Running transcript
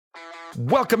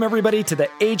Welcome, everybody, to the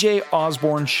AJ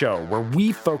Osborne Show, where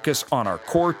we focus on our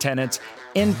core tenets: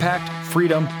 impact,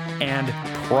 freedom, and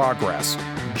progress.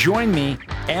 Join me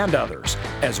and others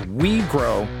as we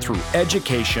grow through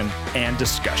education and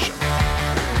discussion.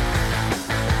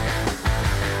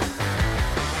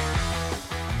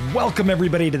 Welcome,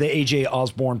 everybody, to the AJ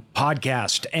Osborne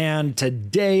podcast. And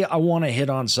today I want to hit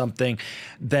on something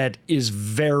that is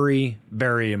very,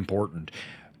 very important: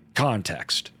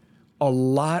 context. A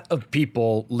lot of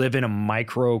people live in a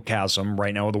microcosm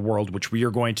right now of the world, which we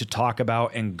are going to talk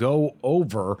about and go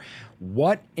over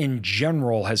what in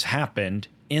general has happened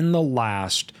in the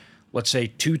last, let's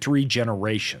say, 2-3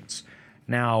 generations.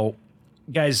 Now,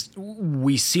 guys,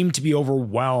 we seem to be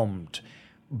overwhelmed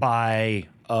by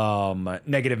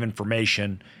negative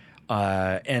information.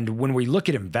 And when we look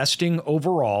at investing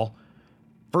overall,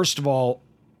 first of all,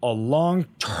 a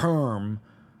long-term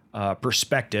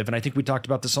perspective, and I think we talked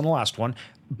about this on the last one,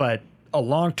 but a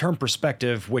long-term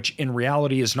perspective, which in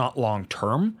reality is not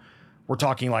long-term. We're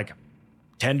talking like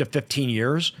 10 to 15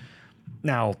 years.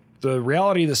 Now, the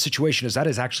reality of the situation is that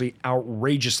is actually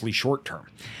outrageously short-term.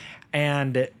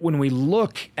 And when we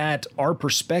look at our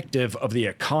perspective of the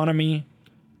economy,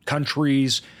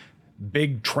 countries,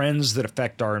 big trends that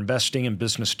affect our investing and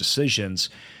business decisions,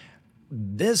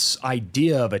 this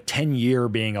idea of a 10-year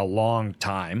being a long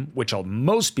time, which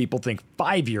most people think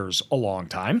 5 years a long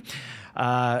time,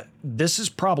 this is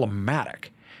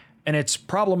problematic. And it's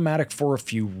problematic for a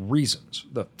few reasons.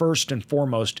 The first and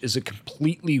foremost is it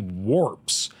completely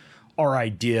warps our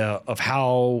idea of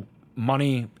how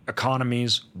money,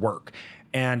 economies work.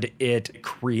 And it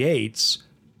creates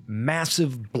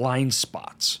massive blind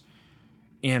spots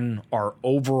in our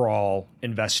overall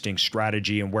investing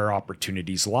strategy and where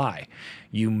opportunities lie.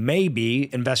 You may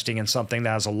be investing in something that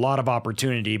has a lot of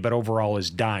opportunity, but overall is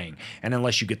dying. And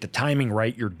unless you get the timing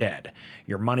right, you're dead.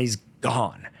 Your money's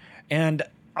gone. And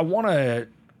I want to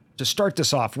start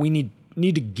this off, we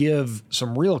need to give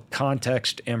some real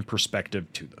context and perspective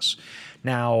to this.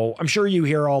 Now, I'm sure you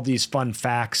hear all these fun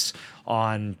facts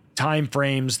on time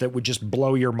frames that would just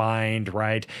blow your mind,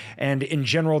 right? And in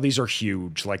general, these are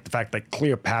huge, like the fact that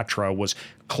Cleopatra was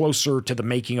closer to the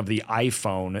making of the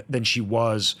iPhone than she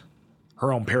was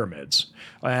her own pyramids.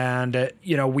 And,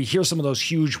 we hear some of those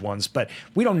huge ones, but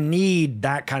we don't need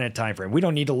that kind of time frame. We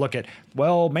don't need to look at,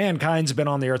 well, mankind's been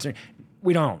on the earth.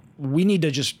 We don't. We need to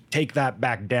just take that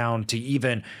back down to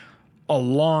even a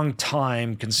long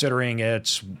time, considering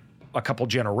it's a couple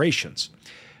generations.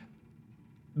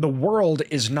 The world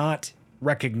is not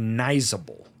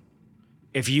recognizable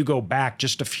if you go back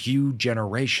just a few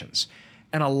generations.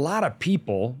 And a lot of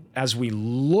people, as we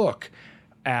look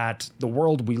at the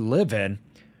world we live in,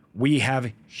 we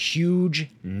have huge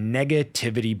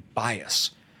negativity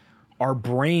bias. Our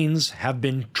brains have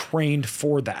been trained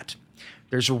for that.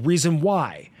 There's a reason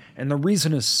why, and the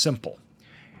reason is simple.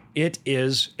 It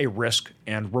is a risk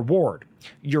and reward.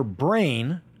 Your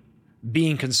brain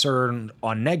being concerned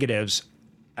on negatives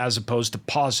as opposed to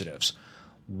positives.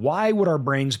 Why would our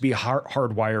brains be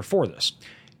hardwired for this?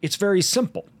 It's very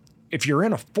simple. If you're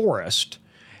in a forest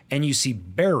and you see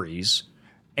berries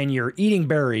and you're eating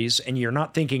berries and you're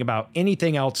not thinking about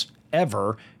anything else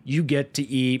ever, you get to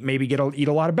eat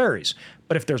a lot of berries.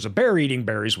 But if there's a bear eating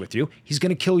berries with you, he's going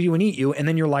to kill you and eat you, and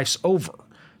then your life's over.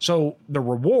 So the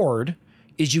reward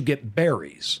is you get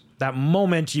berries. That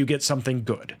moment you get something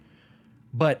good.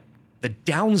 But the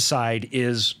downside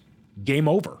is game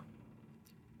over.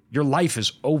 Your life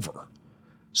is over.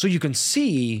 So you can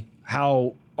see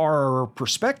how our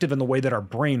perspective and the way that our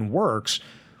brain works,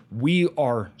 we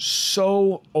are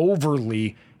so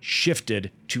overly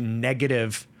shifted to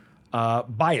negative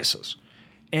biases.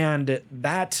 And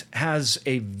that has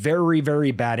a very,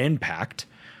 very bad impact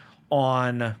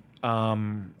on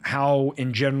how,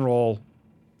 in general,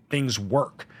 things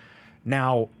work.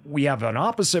 Now, we have an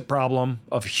opposite problem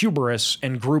of hubris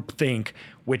and groupthink,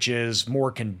 which is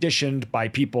more conditioned by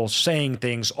people saying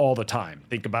things all the time.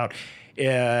 Think about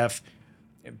if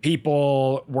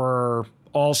people were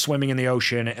all swimming in the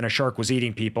ocean and a shark was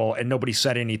eating people and nobody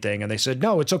said anything and they said,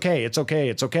 no, it's okay, it's okay,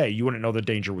 it's okay. You wouldn't know the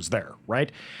danger was there,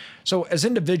 right? So as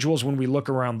individuals, when we look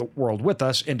around the world with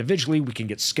us, individually, we can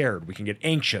get scared. We can get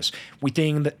anxious. We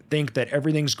think that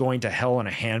everything's going to hell in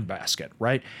a handbasket,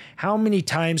 right? How many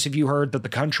times have you heard that the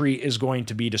country is going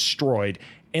to be destroyed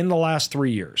in the last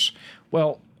 3 years?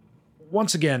 Well,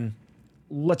 once again,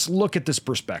 let's look at this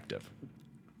perspective.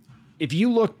 If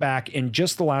you look back in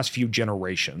just the last few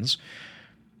generations,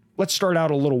 let's start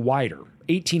out a little wider,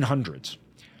 1800s.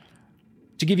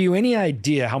 To give you any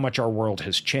idea how much our world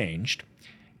has changed,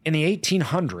 in the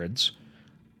 1800s,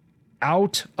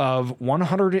 Out of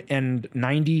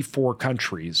 194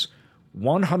 countries,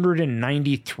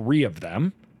 193 of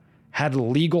them had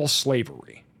legal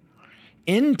slavery.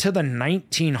 Into the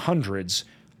 1900s,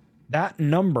 that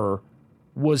number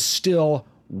was still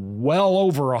well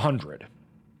over 100.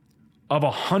 Of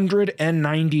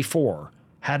 194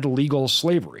 had legal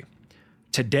slavery.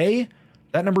 Today,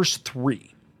 that number's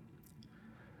 3.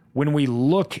 When we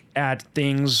look at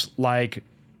things like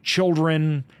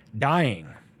children dying,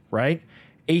 right?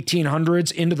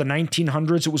 1800s into the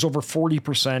 1900s, it was over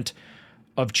 40%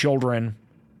 of children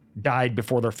died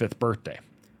before their 5th birthday.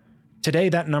 Today,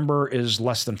 that number is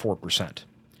less than 4%.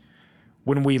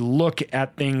 When we look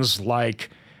at things like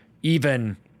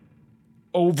even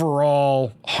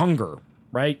overall hunger,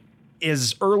 right?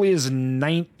 As early as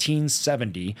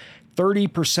 1970,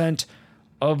 30%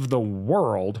 of the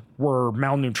world were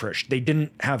malnourished. They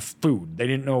didn't have food. They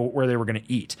didn't know where they were going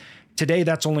to eat. Today,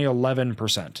 that's only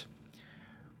 11%.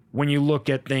 When you look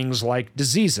at things like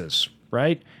diseases,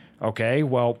 right? Okay,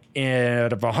 well,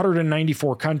 out of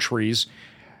 194 countries,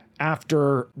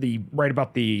 after right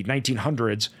about the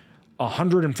 1900s,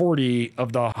 140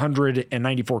 of the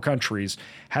 194 countries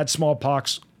had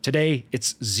smallpox. Today,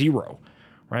 it's 0,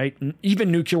 right?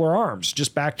 Even nuclear arms,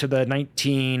 just back to the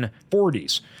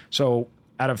 1940s. So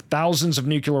out of thousands of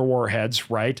nuclear warheads,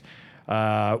 right,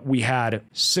 we had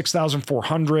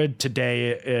 6,400. Today,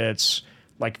 it's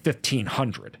like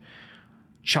 1,500.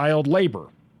 Child labor,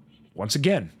 once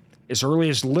again, as early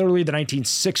as literally the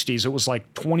 1960s, it was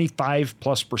like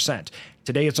 25+%.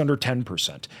 Today, it's under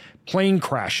 10%. Plane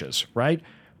crashes, right?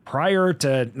 Prior to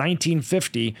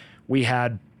 1950, we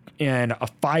had in a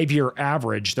 5-year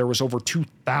average, there was over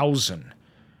 2,000.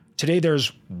 Today,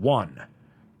 there's 1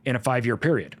 in a 5-year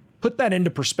period. Put that into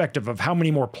perspective of how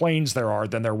many more planes there are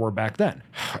than there were back then.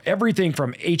 Everything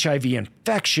from HIV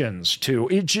infections to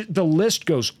the list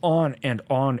goes on and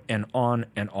on and on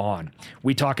and on.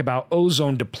 We talk about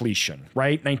ozone depletion,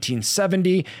 right?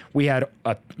 1970, we had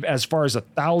as far as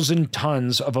 1,000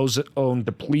 tons of ozone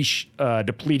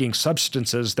depleting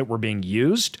substances that were being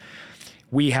used.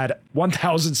 We had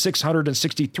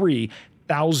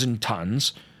 1,663,000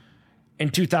 tons. In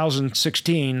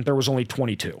 2016, there was only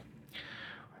 22.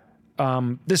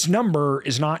 This number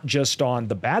is not just on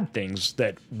the bad things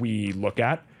that we look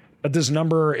at, but this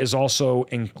number is also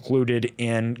included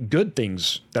in good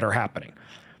things that are happening.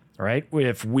 All right.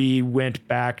 If we went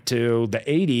back to the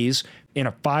 80s, in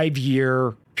a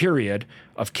 5-year period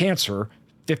of cancer,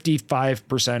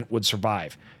 55% would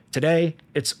survive. Today,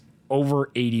 it's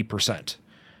over 80%.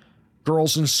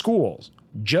 Girls in schools,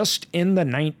 just in the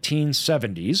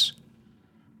 1970s,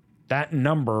 that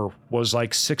number was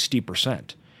like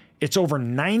 60%. It's over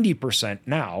 90%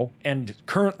 now, and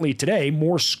currently today,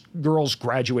 more girls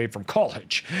graduate from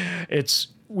college.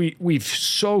 We've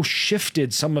so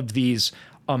shifted some of these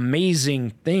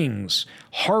amazing things,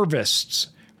 harvests,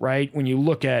 right? When you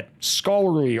look at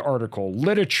scholarly article,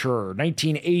 literature,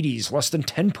 1980s, less than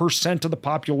 10% of the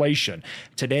population.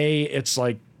 Today, it's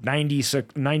like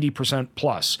 90%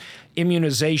 plus.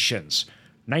 Immunizations,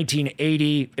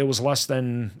 1980, it was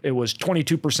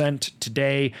 22%.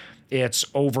 Today, it's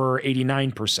over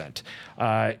 89%.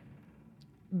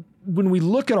 When we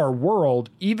look at our world,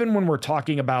 even when we're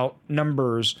talking about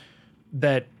numbers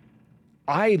that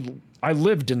I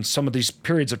lived in some of these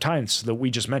periods of times that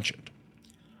we just mentioned,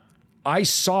 I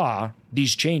saw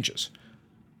these changes.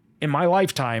 In my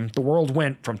lifetime, the world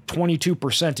went from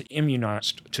 22%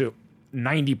 immunized to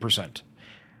 90%.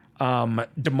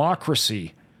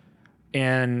 Democracy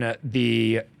in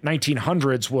the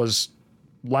 1900s was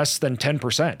less than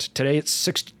 10%. Today,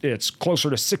 it's closer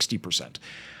to 60%.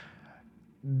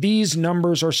 These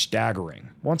numbers are staggering.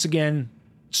 Once again,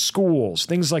 schools,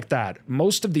 things like that.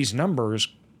 Most of these numbers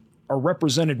are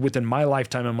represented within my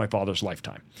lifetime and my father's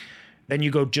lifetime. Then you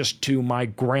go just to my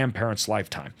grandparents'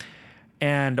 lifetime.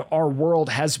 And our world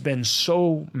has been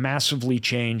so massively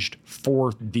changed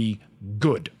for the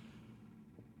good.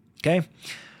 Okay?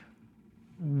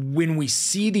 When we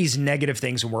see these negative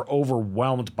things and we're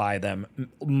overwhelmed by them,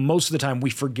 most of the time we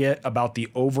forget about the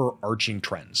overarching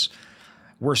trends.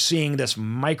 We're seeing this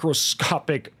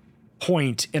microscopic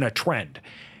point in a trend.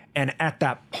 And at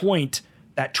that point,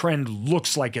 that trend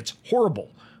looks like it's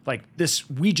horrible. Like this,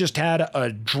 we just had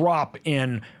a drop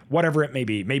in whatever it may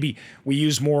be. Maybe we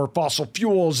use more fossil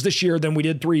fuels this year than we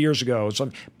did 3 years ago.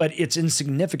 But it's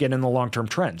insignificant in the long-term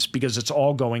trends because it's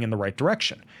all going in the right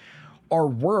direction. Our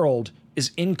world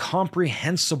is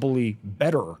incomprehensibly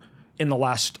better in the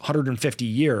last 150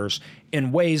 years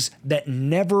in ways that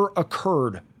never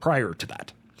occurred prior to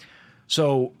that.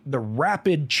 So the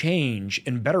rapid change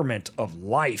and betterment of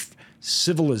life,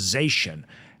 civilization,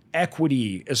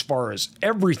 equity, as far as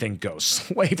everything goes,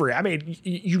 slavery, I mean,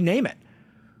 you name it.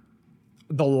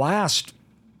 The last,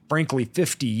 frankly,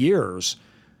 50 years,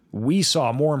 we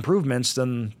saw more improvements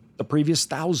than the previous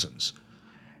thousands.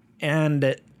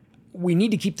 And we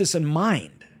need to keep this in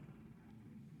mind.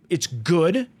 It's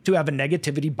good to have a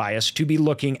negativity bias, to be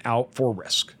looking out for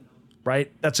risk,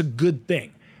 right? That's a good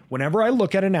thing. Whenever I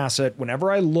look at an asset,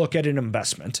 whenever I look at an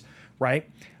investment, right,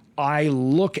 I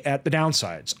look at the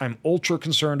downsides. I'm ultra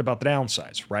concerned about the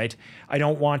downsides, right? I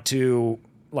don't want to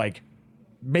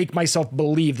make myself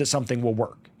believe that something will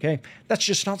work, okay? That's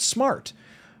just not smart.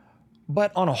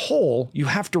 But on a whole, you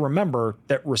have to remember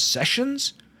that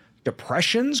recessions,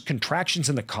 depressions, contractions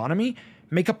in the economy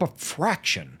make up a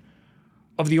fraction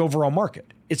of the overall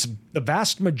market. It's the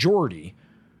vast majority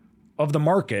of the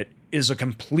market is a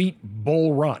complete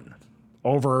bull run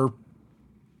over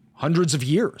hundreds of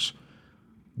years.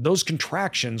 Those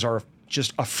contractions are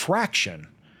just a fraction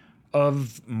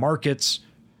of markets,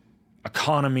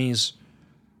 economies,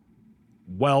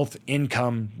 wealth,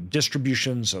 income,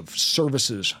 distributions of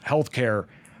services, healthcare,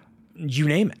 you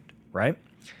name it, right?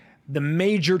 The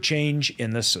major change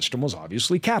in this system was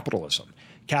obviously capitalism.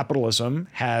 Capitalism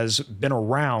has been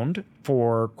around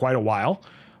for quite a while.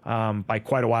 By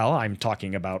quite a while, I'm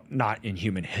talking about not in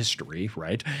human history,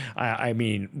 right? I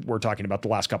mean, we're talking about the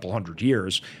last couple hundred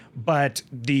years. But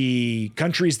the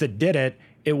countries that did it,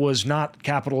 it was not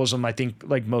capitalism, I think,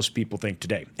 like most people think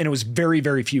today. And it was very,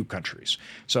 very few countries.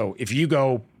 So if you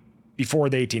go before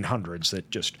the 1800s, that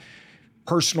just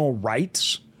personal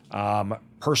rights,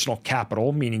 personal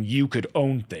capital, meaning you could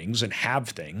own things and have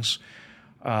things,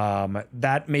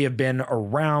 that may have been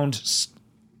around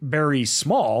very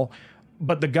small,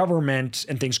 but the government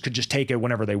and things could just take it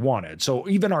whenever they wanted. So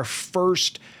even our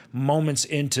first moments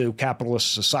into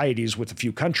capitalist societies with a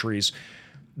few countries,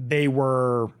 they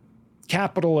were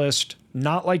capitalist,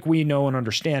 not like we know and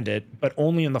understand it, but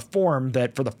only in the form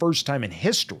that for the first time in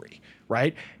history,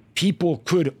 right, people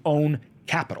could own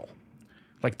capital.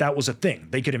 Like that was a thing.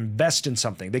 They could invest in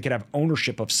something. They could have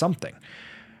ownership of something.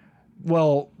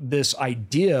 Well, this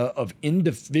idea of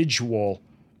individual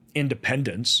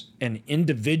independence and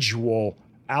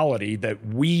individuality, that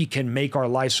we can make our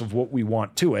lives of what we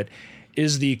want to it,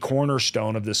 is the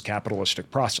cornerstone of this capitalistic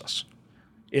process.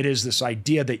 It is this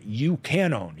idea that you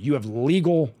can own, you have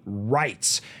legal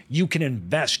rights, you can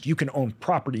invest, you can own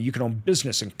property, you can own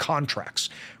business and contracts,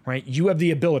 right? You have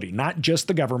the ability, not just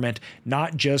the government,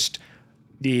 not just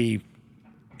the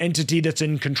entity that's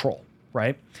in control,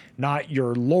 right? Not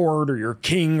your lord or your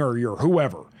king or your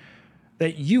whoever,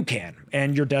 that you can,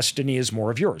 and your destiny is more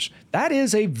of yours. That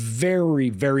is a very,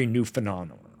 very new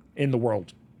phenomenon in the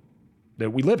world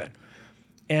that we live in.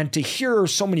 And to hear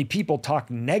so many people talk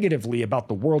negatively about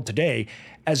the world today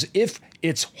as if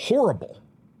it's horrible,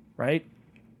 right?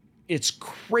 It's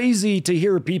crazy to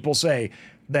hear people say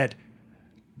that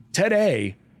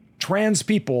today trans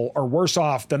people are worse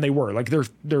off than they were. Like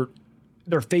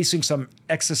they're facing some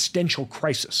existential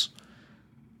crisis.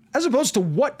 As opposed to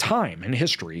what time in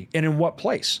history and in what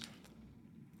place?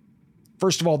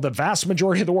 First of all, the vast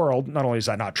majority of the world, not only is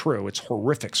that not true, it's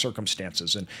horrific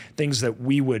circumstances and things that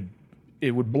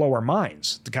it would blow our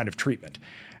minds, the kind of treatment.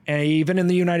 And even in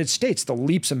the United States, the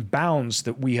leaps and bounds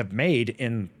that we have made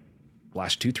in the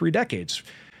last 2-3 decades,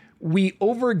 we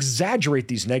over-exaggerate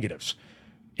these negatives.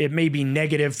 It may be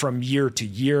negative from year to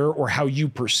year or how you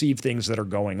perceive things that are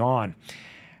going on.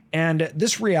 And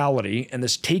this reality and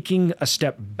this taking a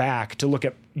step back to look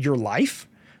at your life,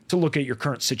 to look at your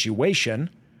current situation,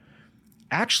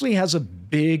 actually has a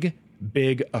big,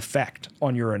 big effect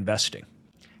on your investing.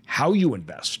 How you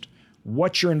invest,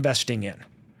 what you're investing in,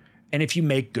 and if you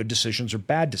make good decisions or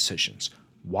bad decisions.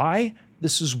 Why?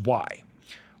 This is why.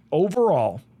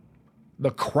 Overall,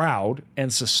 the crowd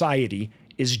and society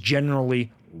is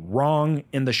generally wrong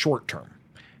in the short term.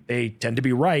 They tend to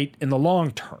be right in the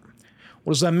long term.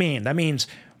 What does that mean? That means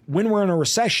when we're in a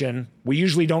recession, we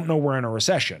usually don't know we're in a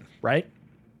recession, right?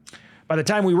 By the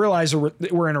time we realize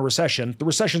we're in a recession, the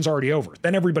recession's already over.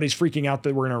 Then everybody's freaking out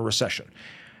that we're in a recession.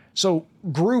 So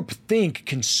groupthink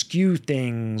can skew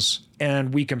things,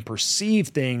 and we can perceive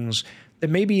things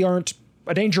that maybe aren't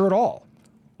a danger at all,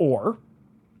 or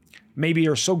maybe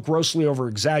are so grossly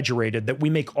over-exaggerated that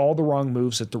we make all the wrong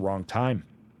moves at the wrong time.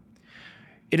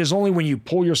 It is only when you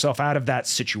pull yourself out of that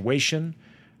situation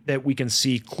that we can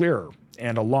see clearer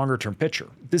and a longer term picture.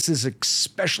 This is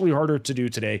especially harder to do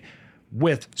today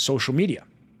with social media,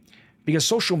 because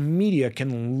social media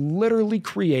can literally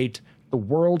create the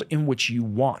world in which you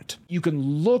want. You can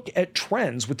look at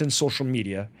trends within social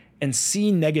media and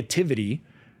see negativity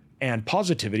and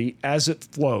positivity as it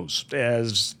flows,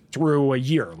 as through a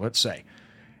year, let's say.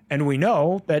 And we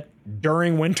know that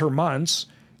during winter months,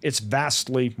 it's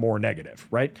vastly more negative,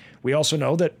 right? We also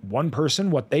know that one person,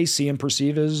 what they see and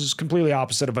perceive is completely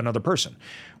opposite of another person.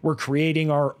 We're creating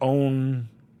our own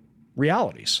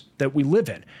realities that we live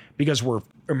in because we're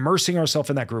immersing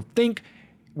ourselves in that group think.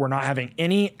 We're not having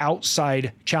any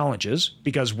outside challenges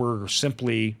because we're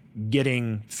simply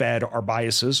getting fed our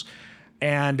biases.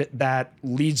 And that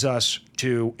leads us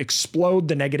to explode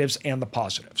the negatives and the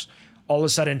positives. All of a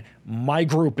sudden, my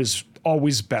group is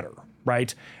always better,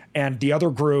 right? And the other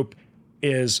group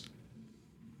is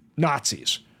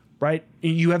Nazis, right?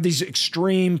 You have these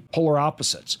extreme polar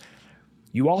opposites.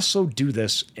 You also do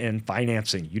this in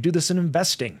financing. You do this in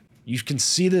investing. You can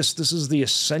see this. This is the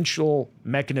essential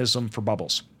mechanism for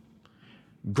bubbles.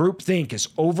 Groupthink is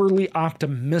overly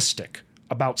optimistic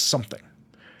about something.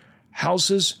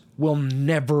 Houses will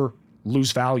never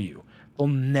lose value. They'll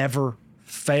never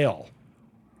fail.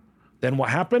 Then what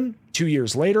happened? 2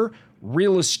 years later,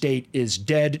 real estate is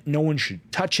dead. No one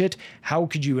should touch it. How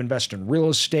could you invest in real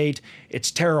estate? It's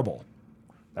terrible.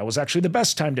 That was actually the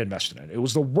best time to invest in it. It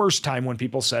was the worst time when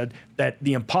people said that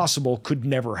the impossible could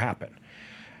never happen.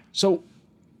 So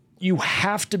you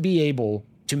have to be able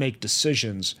to make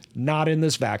decisions not in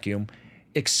this vacuum,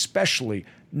 especially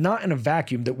not in a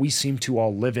vacuum that we seem to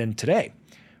all live in today,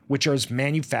 which is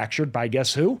manufactured by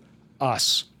guess who?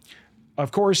 Us.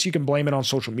 Of course, you can blame it on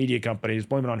social media companies,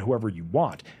 blame it on whoever you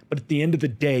want. But at the end of the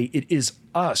day, it is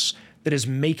us that is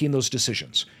making those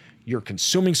decisions. You're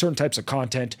consuming certain types of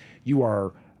content. You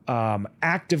are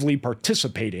actively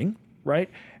participating, right?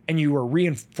 And you are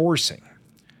reinforcing.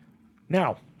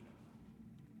 Now,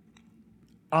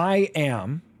 I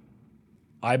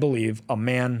believe, a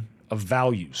man of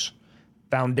values,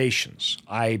 foundations.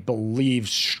 I believe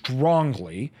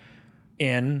strongly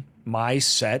in my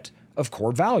set of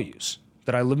core values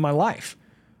that I live my life.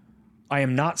 I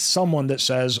am not someone that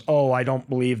says, oh, I don't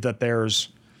believe that there's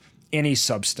any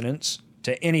substance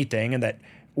to anything and that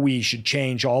we should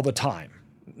change all the time.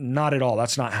 Not at all.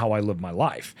 That's not how I live my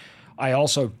life. I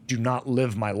also do not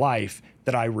live my life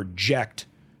that I reject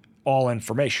all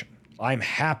information. I'm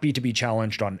happy to be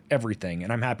challenged on everything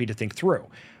and I'm happy to think through.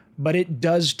 But it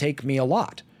does take me a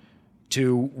lot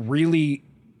to really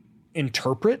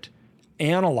interpret,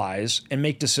 analyze, and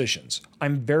make decisions.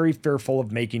 I'm very fearful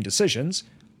of making decisions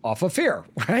off of fear,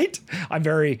 right? I'm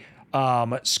very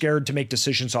scared to make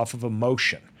decisions off of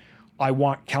emotion. I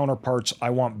want counterparts.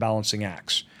 I want balancing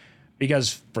acts.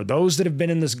 Because for those that have been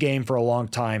in this game for a long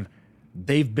time,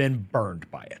 they've been burned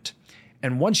by it.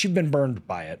 And once you've been burned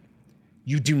by it,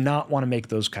 you do not want to make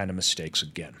those kind of mistakes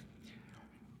again.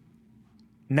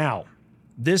 Now,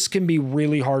 this can be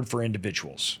really hard for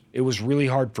individuals. It was really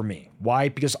hard for me. Why?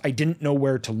 Because I didn't know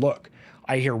where to look.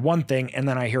 I hear one thing and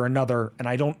then I hear another, and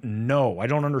I don't know. I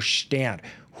don't understand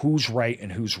who's right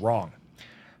and who's wrong.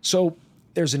 So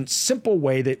there's a simple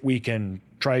way that we can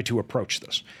try to approach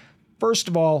this. First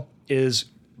of all is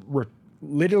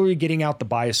literally getting out the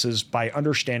biases by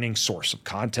understanding source of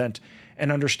content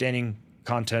and understanding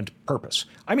content purpose.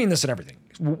 I mean this in everything.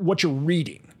 What you're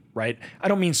reading, right? I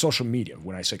don't mean social media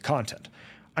when I say content.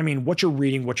 I mean what you're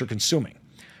reading, what you're consuming.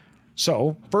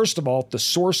 So first of all, the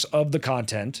source of the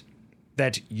content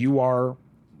that you are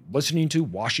listening to,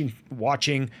 watching,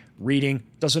 reading,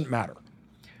 doesn't matter,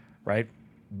 right?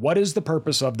 What is the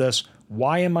purpose of this?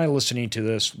 Why am I listening to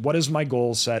this? What is my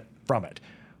goal set from it?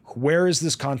 Where is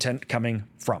this content coming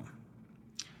from?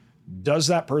 Does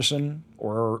that person,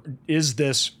 or is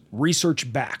this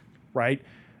research backed, right?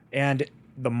 And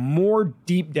the more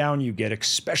deep down you get,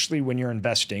 especially when you're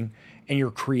investing and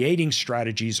you're creating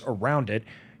strategies around it,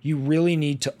 you really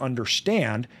need to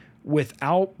understand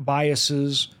without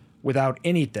biases, without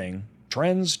anything,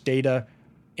 trends, data,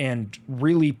 and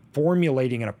really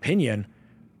formulating an opinion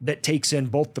that takes in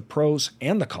both the pros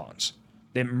and the cons,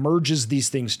 that merges these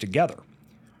things together.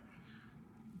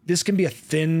 This can be a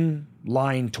thin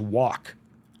line to walk.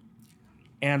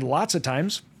 And lots of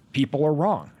times people are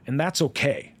wrong, and that's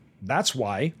okay. That's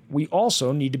why we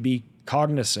also need to be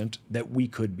cognizant that we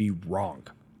could be wrong.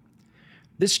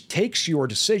 This takes your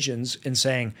decisions in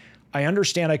saying, I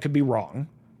understand I could be wrong.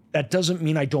 That doesn't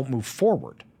mean I don't move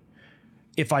forward.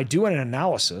 If I do an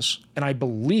analysis and I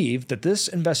believe that this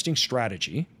investing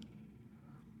strategy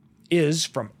is,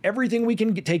 from everything we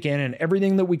can take in and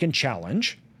everything that we can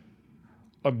challenge,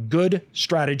 a good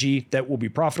strategy that will be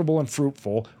profitable and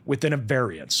fruitful within a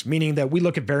variance, meaning that we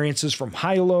look at variances from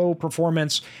high-low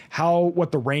performance,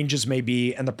 what the ranges may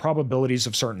be, and the probabilities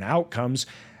of certain outcomes,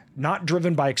 not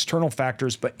driven by external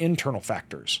factors, but internal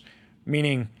factors,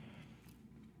 meaning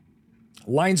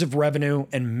lines of revenue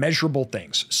and measurable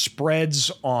things,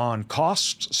 spreads on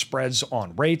costs, spreads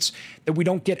on rates, that we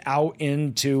don't get out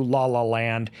into la la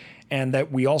land, and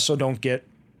that we also don't get,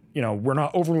 we're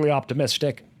not overly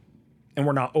optimistic and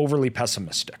we're not overly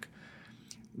pessimistic.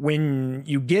 When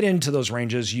you get into those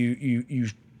ranges, you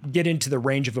get into the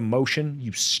range of emotion,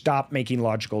 you stop making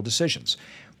logical decisions.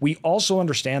 We also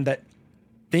understand that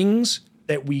things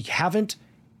that we haven't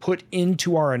put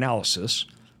into our analysis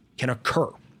can occur.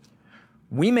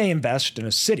 We may invest in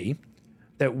a city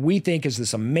that we think is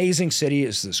this amazing city,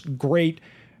 is this great,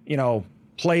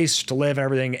 place to live and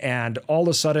everything, and all of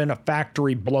a sudden a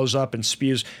factory blows up and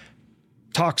spews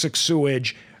toxic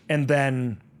sewage, and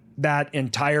then that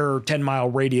entire 10-mile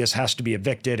radius has to be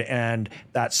evicted and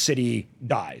that city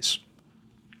dies.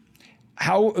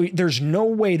 There's no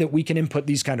way that we can input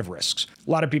these kind of risks. A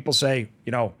lot of people say,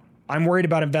 I'm worried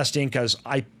about investing because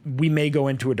we may go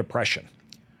into a depression.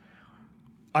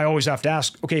 I always have to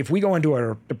ask, okay, if we go into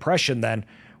a depression then,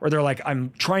 or they're like,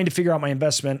 I'm trying to figure out my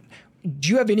investment, do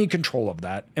you have any control of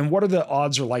that? And what are the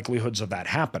odds or likelihoods of that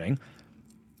happening?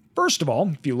 First of all,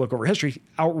 if you look over history,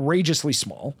 outrageously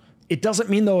small. It doesn't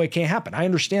mean, though, it can't happen. I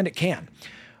understand it can.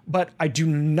 But I do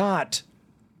not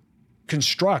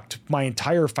construct my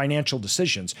entire financial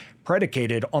decisions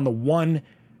predicated on the 1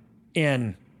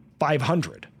 in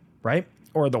 500, right?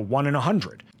 Or the 1 in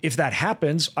 100. If that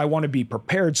happens, I want to be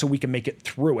prepared so we can make it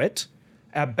through it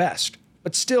at best.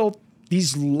 But still,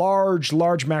 these large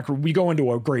macro, we go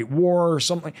into a great war or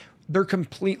something, they're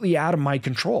completely out of my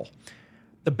control.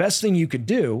 The best thing you could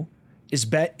do is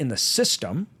bet in the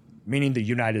system, meaning the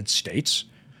United States,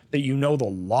 that you know the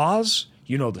laws,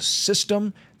 you know the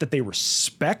system, that they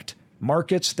respect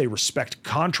markets, they respect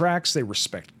contracts, they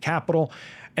respect capital,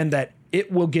 and that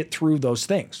it will get through those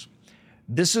things.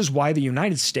 This is why the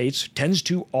United States tends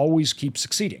to always keep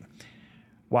succeeding.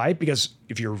 Why? Because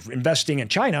if you're investing in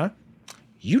China,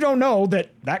 you don't know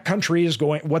that country is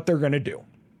what they're going to do.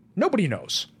 Nobody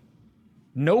knows.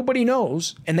 Nobody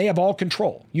knows, and they have all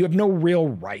control. You have no real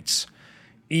rights.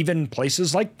 Even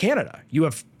places like Canada, you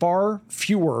have far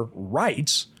fewer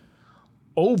rights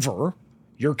over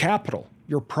your capital,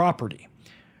 your property.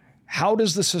 How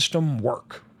does the system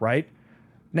work, right?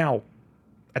 Now,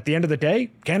 at the end of the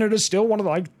day, Canada is still one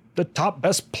of the top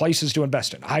best places to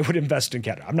invest in. I would invest in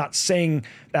Canada. I'm not saying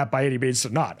that by any means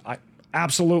not. I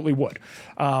absolutely would.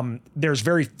 There's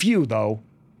very few, though,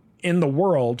 in the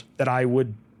world that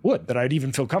I'd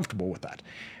even feel comfortable with that.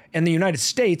 And the United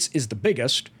States is the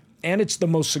biggest, and it's the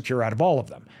most secure out of all of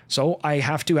them. So I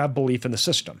have to have belief in the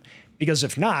system, because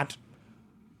if not,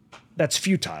 that's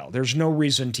futile. There's no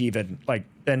reason to even,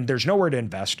 then there's nowhere to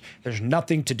invest. There's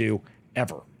nothing to do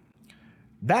ever.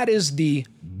 That is the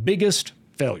biggest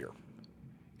failure,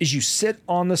 is you sit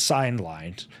on the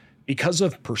sidelines because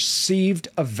of perceived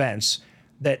events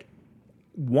that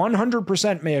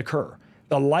 100% may occur.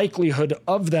 The likelihood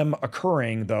of them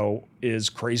occurring, though, is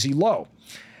crazy low.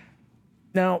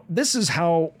 Now, this is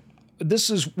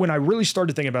when I really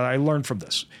started thinking about it. I learned from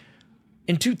this.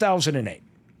 In 2008,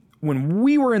 when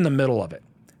we were in the middle of it,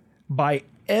 by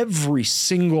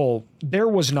there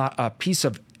was not a piece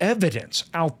of evidence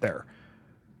out there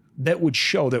that would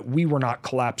show that we were not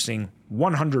collapsing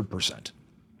 100%.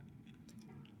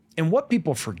 And what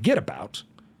people forget about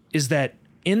is that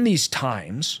in these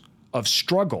times of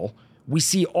struggle, we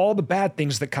see all the bad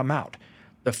things that come out.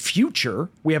 The future,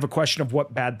 we have a question of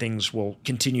what bad things will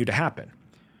continue to happen.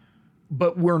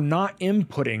 But we're not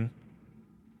inputting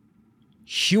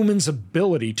humans'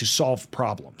 ability to solve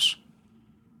problems.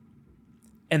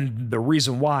 And the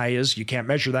reason why is you can't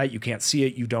measure that, you can't see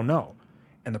it, you don't know.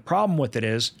 And the problem with it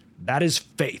is that is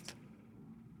faith.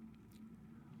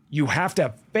 You have to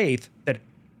have faith that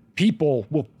people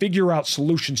will figure out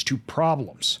solutions to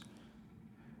problems,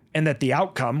 and that the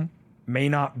outcome may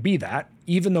not be that,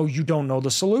 even though you don't know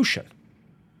the solution.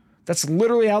 That's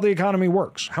literally how the economy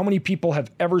works. How many people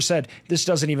have ever said, this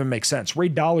doesn't even make sense? Ray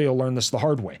Dalio learned this the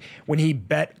hard way when he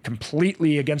bet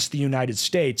completely against the United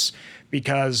States,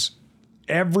 because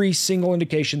every single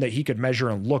indication that he could measure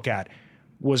and look at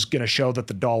was going to show that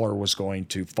the dollar was going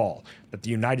to fall, that the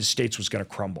United States was going to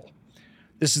crumble.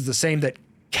 This is the same that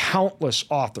countless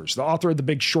authors, the author of The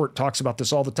Big Short talks about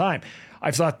this all the time.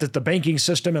 I've thought that the banking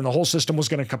system and the whole system was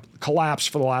going to collapse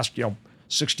for the last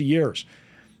 60 years.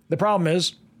 The problem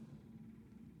is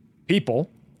people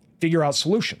figure out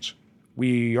solutions.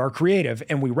 We are creative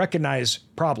and we recognize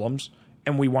problems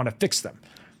and we want to fix them.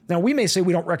 Now, we may say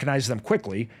we don't recognize them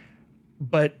quickly,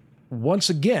 but once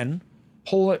again,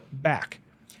 pull it back.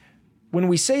 When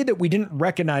we say that we didn't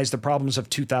recognize the problems of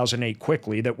 2008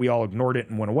 quickly, that we all ignored it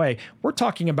and went away, we're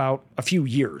talking about a few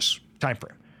years time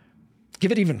frame.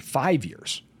 give it even 5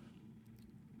 years.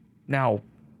 Now,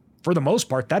 for the most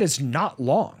part, that is not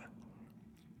long.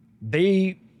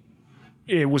 It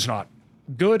was not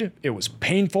good. It was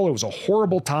painful. It was a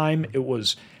horrible time. It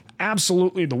was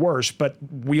absolutely the worst, but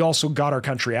we also got our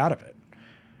country out of it.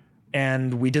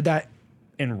 And we did that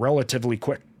in relatively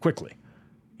quickly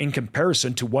in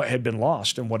comparison to what had been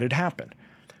lost and what had happened.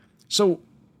 So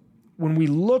when we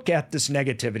look at this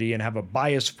negativity and have a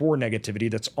bias for negativity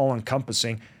that's all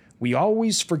encompassing, we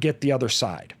always forget the other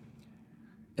side.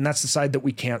 And that's the side that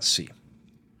we can't see.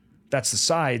 That's the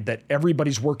side that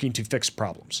everybody's working to fix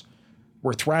problems.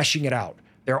 We're thrashing it out.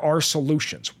 There are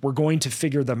solutions. We're going to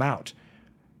figure them out.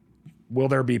 Will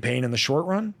there be pain in the short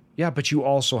run? Yeah, but you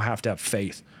also have to have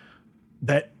faith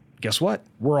that, guess what?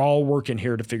 We're all working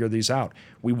here to figure these out.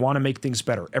 We want to make things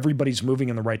better. Everybody's moving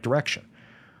in the right direction.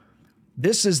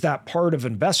 This is that part of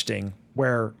investing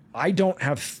where I don't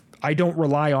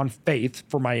rely on faith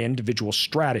for my individual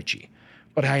strategy,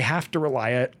 but I have to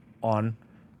rely on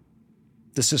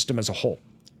the system as a whole.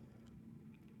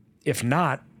 If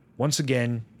not, once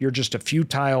again, you're just a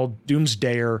futile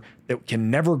doomsdayer that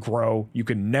can never grow. You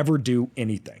can never do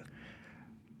anything.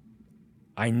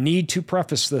 I need to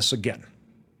preface this again.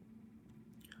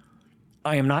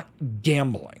 I am not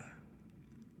gambling.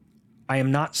 I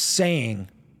am not saying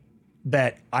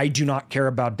that I do not care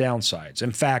about downsides.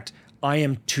 In fact, I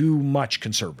am too much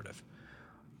conservative.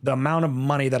 The amount of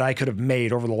money that I could have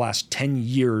made over the last 10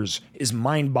 years is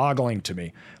mind-boggling to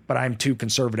me, but I'm too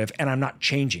conservative, and I'm not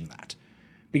changing that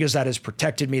because that has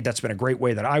protected me. That's been a great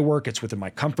way that I work. It's within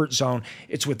my comfort zone.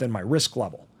 It's within my risk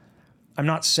level. I'm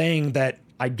not saying that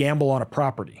I gamble on a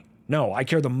property. No, I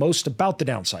care the most about the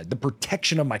downside, the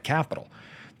protection of my capital.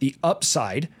 The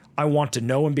upside, I want to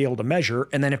know and be able to measure.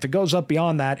 And then if it goes up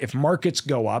beyond that, if markets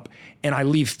go up and I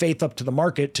leave faith up to the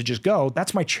market to just go,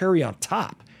 that's my cherry on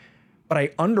top. But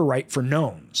I underwrite for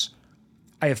knowns.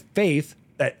 I have faith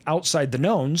that outside the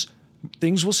knowns,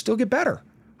 things will still get better,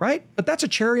 right? But that's a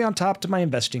cherry on top to my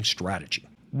investing strategy.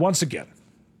 Once again,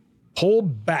 pull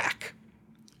back,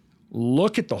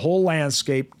 look at the whole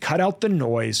landscape, cut out the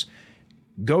noise,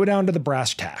 go down to the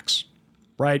brass tacks,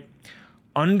 right?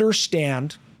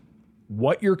 Understand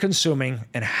what you're consuming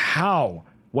and how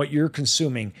what you're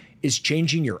consuming is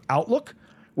changing your outlook,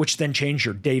 which then change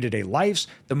your day-to-day lives,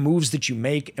 the moves that you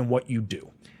make and what you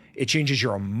do. It changes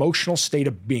your emotional state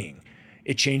of being.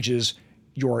 It changes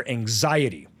your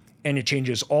anxiety, and it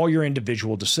changes all your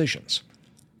individual decisions.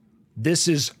 This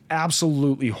is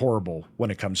absolutely horrible when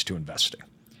it comes to investing.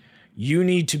 You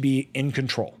need to be in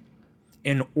control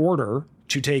in order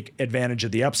to take advantage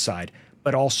of the upside,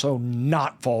 but also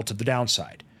not fall to the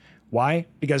downside. Why?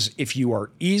 Because if you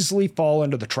are easily fall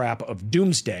into the trap of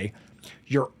doomsday,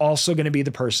 you're also going to be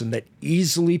the person that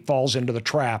easily falls into the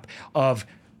trap of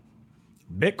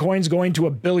Bitcoin's going to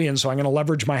 1 billion, so I'm going to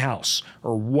leverage my house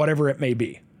or whatever it may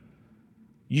be.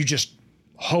 You just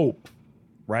hope,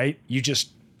 right? You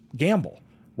just gamble.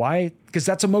 Why? Because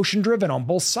that's emotion driven on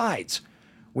both sides.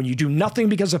 When you do nothing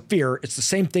because of fear, it's the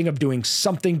same thing of doing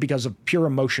something because of pure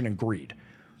emotion and greed.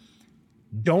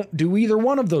 Don't do either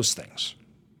one of those things.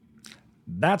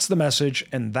 That's the message,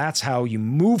 and that's how you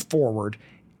move forward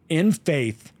in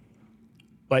faith,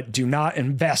 but do not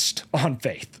invest on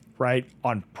faith, right?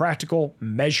 On practical,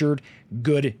 measured,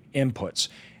 good inputs.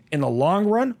 In the long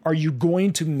run, are you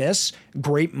going to miss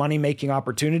great money-making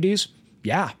opportunities?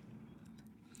 Yeah.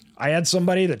 I had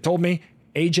somebody that told me,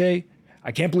 AJ,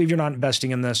 I can't believe you're not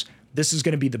investing in this. This is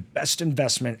going to be the best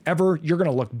investment ever. You're going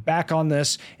to look back on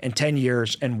this in 10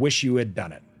 years and wish you had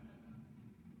done it.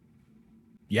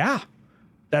 Yeah.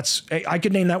 I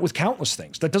could name that with countless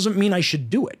things. That doesn't mean I should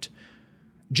do it.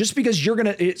 Just because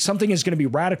something is going to be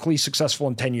radically successful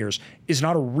in 10 years is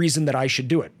not a reason that I should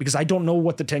do it, because I don't know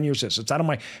what the 10 years is. It's out of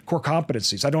my core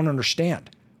competencies. I don't understand,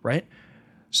 right?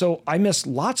 So I miss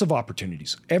lots of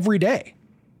opportunities every day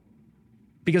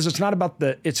because it's not about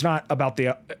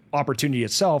the opportunity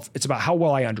itself. It's about how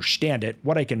well I understand it,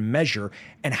 what I can measure,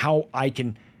 and how I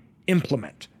can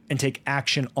implement and take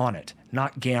action on it,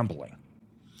 not gambling.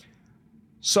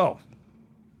 So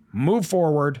move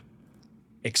forward,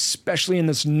 especially in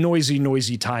this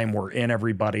noisy time we're in,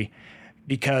 everybody,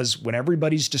 because when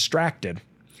everybody's distracted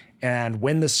and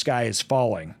when the sky is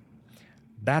falling,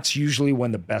 that's usually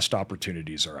when the best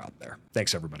opportunities are out there.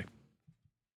 Thanks, everybody.